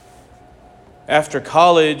After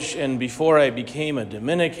college and before I became a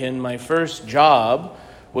Dominican, my first job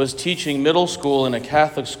was teaching middle school in a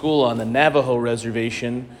Catholic school on the Navajo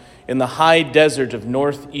reservation in the Hyde desert of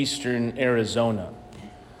northeastern Arizona.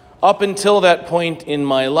 Up until that point in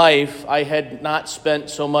my life, I had not spent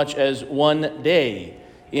so much as one day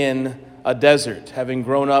in a desert. Having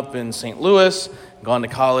grown up in St. Louis, gone to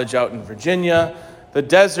college out in Virginia, the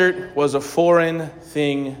desert was a foreign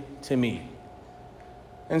thing to me.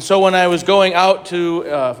 And so when I was going out to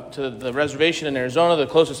the reservation in Arizona, the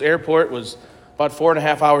closest airport was about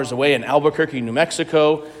 4.5 hours away in Albuquerque, New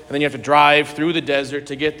Mexico, and then you have to drive through the desert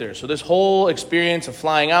to get there. So this whole experience of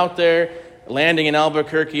flying out there, landing in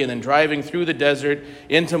Albuquerque, and then driving through the desert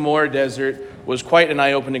into more desert was quite an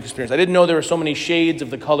eye-opening experience. I didn't know there were so many shades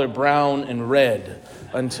of the color brown and red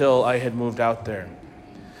until I had moved out there.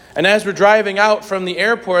 And as we're driving out from the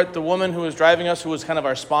airport, the woman who was driving us, who was kind of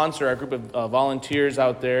our sponsor, our group of volunteers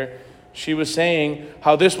out there, she was saying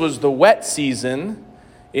how this was the wet season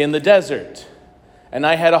in the desert. And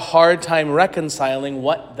I had a hard time reconciling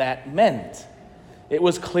what that meant. It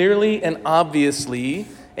was clearly and obviously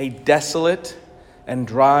a desolate and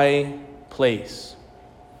dry place.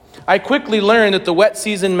 I quickly learned that the wet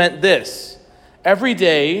season meant this. Every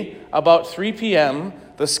day, about 3 p.m.,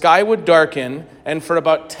 the sky would darken, and for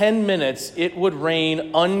about 10 minutes, it would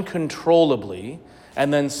rain uncontrollably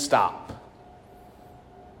and then stop.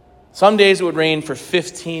 Some days it would rain for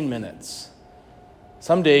 15 minutes.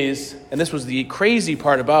 Some days, and this was the crazy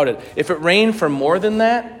part about it, if it rained for more than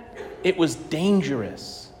that, it was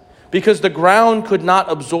dangerous because the ground could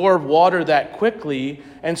not absorb water that quickly,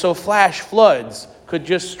 and so flash floods could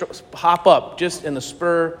just pop up just in the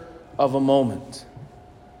spur of a moment.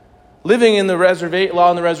 Living in the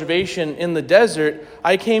reservation in the desert,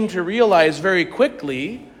 I came to realize very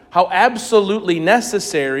quickly how absolutely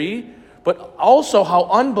necessary, but also how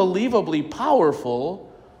unbelievably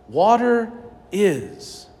powerful water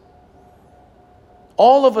is.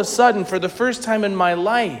 All of a sudden, for the first time in my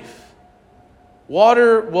life,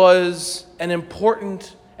 water was an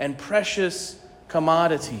important and precious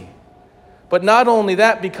commodity. But not only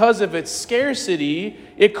that, because of its scarcity,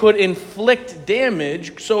 it could inflict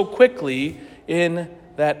damage so quickly in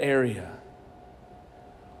that area.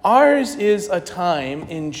 Ours is a time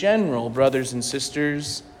in general, brothers and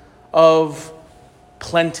sisters, of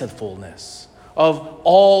plentifulness, of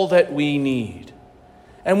all that we need.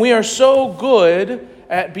 And we are so good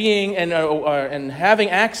at being and having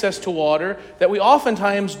access to water that we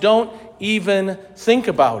oftentimes don't even think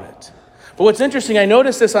about it. But what's interesting, I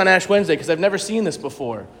noticed this on Ash Wednesday because I've never seen this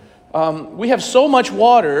before. We have so much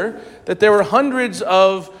water that there were hundreds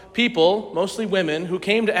of people, mostly women, who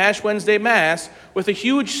came to Ash Wednesday Mass with a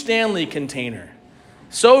huge Stanley container.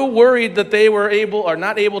 So worried that they were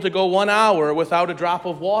not able to go 1 hour without a drop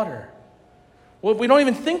of water. Well, we don't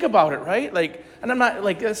even think about it, right? And I'm not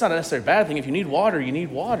that's not necessarily a bad thing. If you need water, you need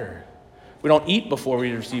water. We don't eat before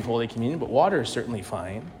we receive Holy Communion, but water is certainly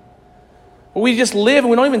fine. But we just live and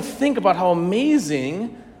we don't even think about how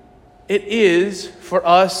amazing it is for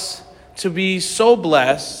us to be so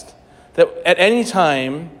blessed that at any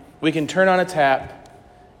time we can turn on a tap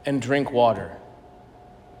and drink water.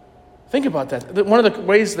 Think about that. One of the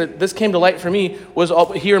ways that this came to light for me was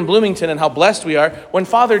here in Bloomington and how blessed we are. When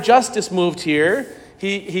Father Justice moved here,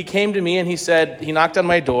 he came to me and he knocked on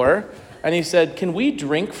my door and he said, "Can we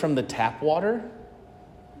drink from the tap water?"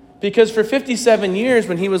 Because for 57 years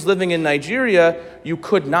when he was living in Nigeria, you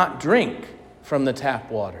could not drink from the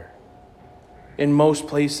tap water in most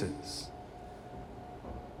places.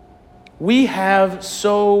 We have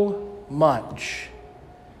so much.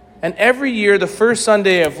 And every year, the first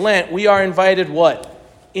Sunday of Lent, we are invited what?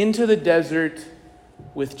 Into the desert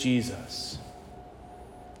with Jesus.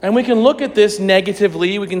 And we can look at this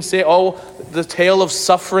negatively. We can say, oh, the tale of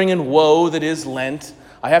suffering and woe that is Lent.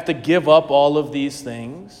 I have to give up all of these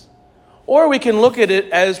things. Or we can look at it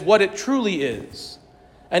as what it truly is.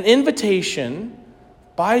 An invitation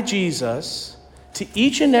by Jesus to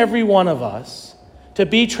each and every one of us to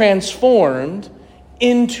be transformed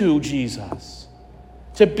into Jesus.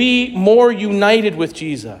 To be more united with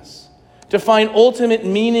Jesus. To find ultimate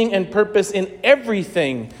meaning and purpose in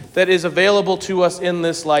everything that is available to us in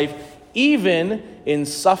this life, even in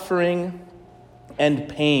suffering and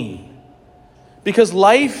pain. Because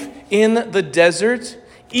life in the desert,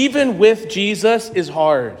 even with Jesus, is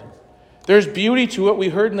hard. There's beauty to it. We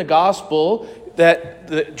heard in the gospel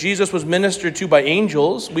that Jesus was ministered to by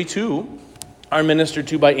angels. We too are ministered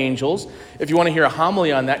to by angels. If you want to hear a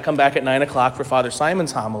homily on that, come back at 9 o'clock for Father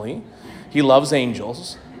Simon's homily. He loves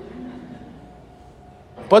angels.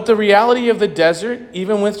 But the reality of the desert,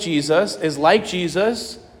 even with Jesus, is like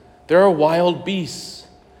Jesus, there are wild beasts.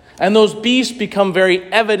 And those beasts become very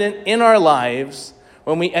evident in our lives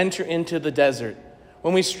when we enter into the desert.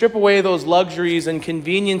 When we strip away those luxuries and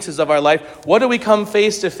conveniences of our life, what do we come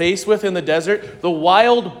face to face with in the desert? The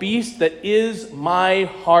wild beast that is my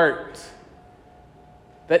heart,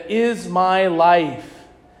 that is my life,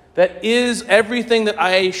 that is everything that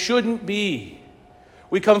I shouldn't be.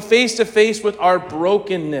 We come face to face with our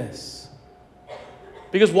brokenness.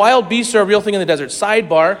 Because wild beasts are a real thing in the desert.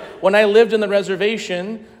 Sidebar, when I lived in the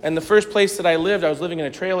reservation, and the first place that I was living in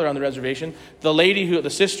a trailer on the reservation, the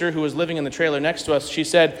sister who was living in the trailer next to us, she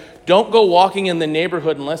said, "Don't go walking in the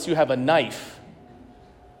neighborhood unless you have a knife."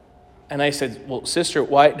 And I said, "Well, sister,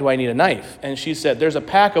 why do I need a knife?" And she said, "There's a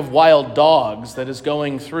pack of wild dogs that is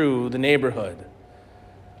going through the neighborhood."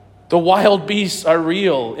 The wild beasts are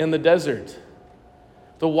real in the desert.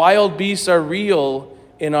 The wild beasts are real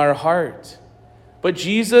in our heart. But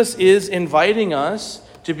Jesus is inviting us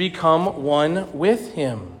to become one with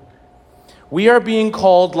him. We are being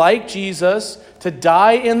called, like Jesus, to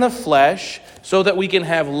die in the flesh so that we can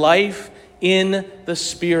have life in the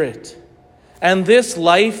Spirit. And this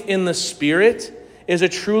life in the Spirit is a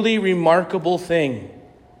truly remarkable thing.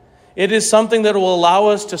 It is something that will allow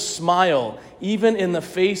us to smile even in the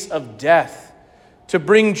face of death, to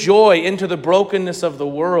bring joy into the brokenness of the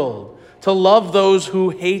world, to love those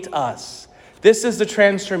who hate us. This is the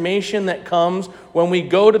transformation that comes when we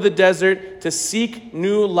go to the desert to seek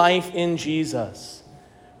new life in Jesus.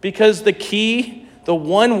 Because the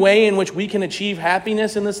one way in which we can achieve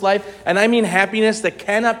happiness in this life, and I mean happiness that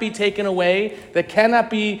cannot be taken away, that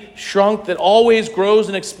cannot be shrunk, that always grows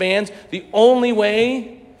and expands, the only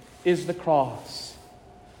way is the cross.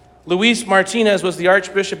 Luis Martinez was the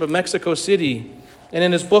Archbishop of Mexico City, and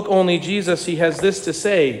in his book, Only Jesus, he has this to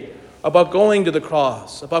say about going to the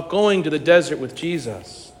cross, about going to the desert with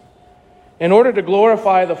Jesus. In order to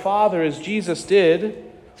glorify the Father as Jesus did,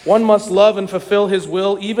 one must love and fulfill his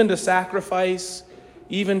will, even to sacrifice,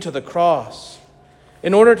 even to the cross.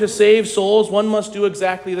 In order to save souls, one must do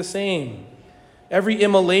exactly the same. Every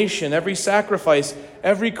immolation, every sacrifice,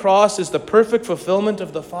 every cross is the perfect fulfillment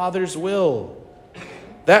of the Father's will.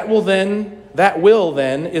 That will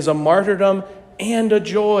then is a martyrdom and a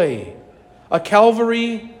joy, a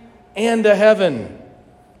Calvary and a heaven,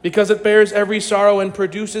 because it bears every sorrow and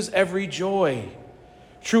produces every joy.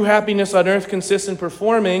 True happiness on earth consists in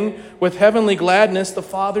performing with heavenly gladness the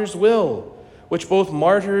Father's will, which both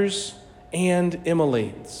martyrs and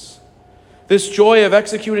immolates. This joy of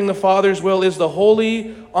executing the Father's will is the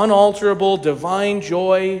holy, unalterable, divine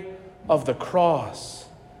joy of the cross.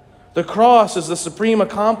 The cross is the supreme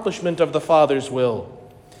accomplishment of the Father's will.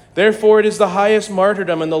 Therefore, it is the highest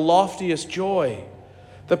martyrdom and the loftiest joy.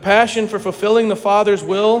 The passion for fulfilling the Father's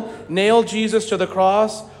will nailed Jesus to the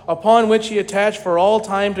cross, upon which he attached for all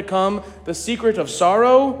time to come the secret of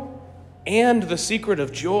sorrow and the secret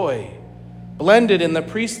of joy, blended in the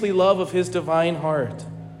priestly love of his divine heart.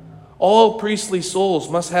 All priestly souls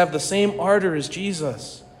must have the same ardor as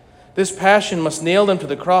Jesus. This passion must nail them to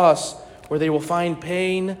the cross, where they will find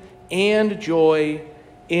pain and joy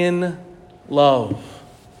in love.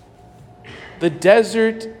 The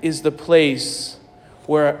desert is the place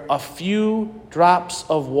where a few drops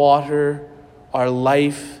of water are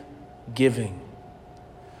life-giving.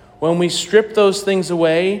 When we strip those things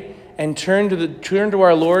away and turn to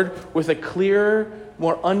our Lord with a clearer,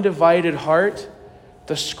 more undivided heart,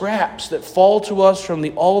 the scraps that fall to us from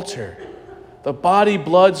the altar, the body,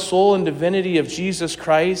 blood, soul, and divinity of Jesus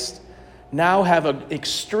Christ, now have an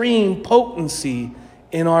extreme potency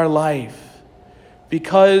in our life.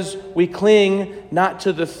 Because we cling not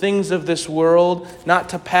to the things of this world, not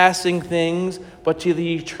to passing things, but to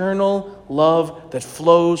the eternal love that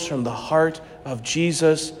flows from the heart of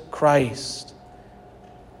Jesus Christ.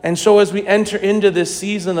 And so as we enter into this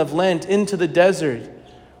season of Lent, into the desert,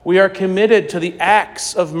 we are committed to the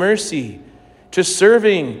acts of mercy, to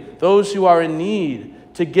serving those who are in need,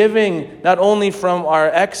 to giving not only from our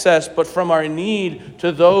excess, but from our need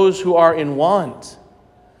to those who are in want.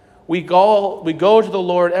 We go to the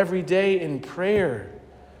Lord every day in prayer.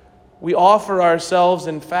 We offer ourselves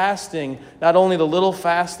in fasting, not only the little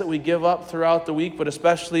fast that we give up throughout the week, but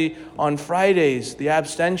especially on Fridays, the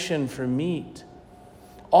abstention from meat.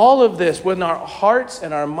 All of this, when our hearts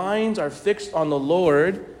and our minds are fixed on the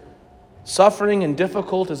Lord, suffering and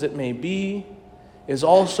difficult as it may be, is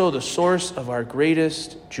also the source of our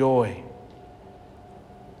greatest joy.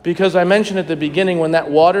 Because I mentioned at the beginning, when that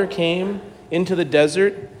water came into the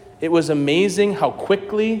desert, it was amazing how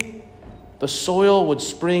quickly the soil would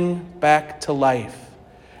spring back to life,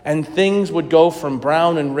 and things would go from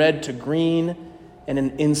brown and red to green in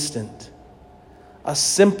an instant. A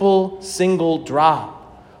simple, single drop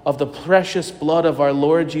of the precious blood of our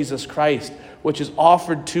Lord Jesus Christ, which is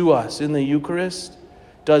offered to us in the Eucharist,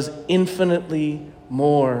 does infinitely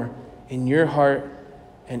more in your heart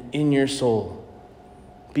and in your soul.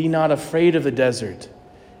 Be not afraid of the desert.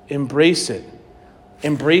 Embrace it.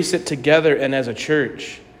 Embrace it together and as a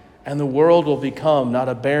church, and the world will become not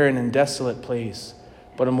a barren and desolate place,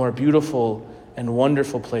 but a more beautiful and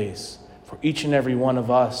wonderful place for each and every one of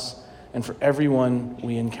us and for everyone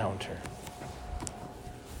we encounter.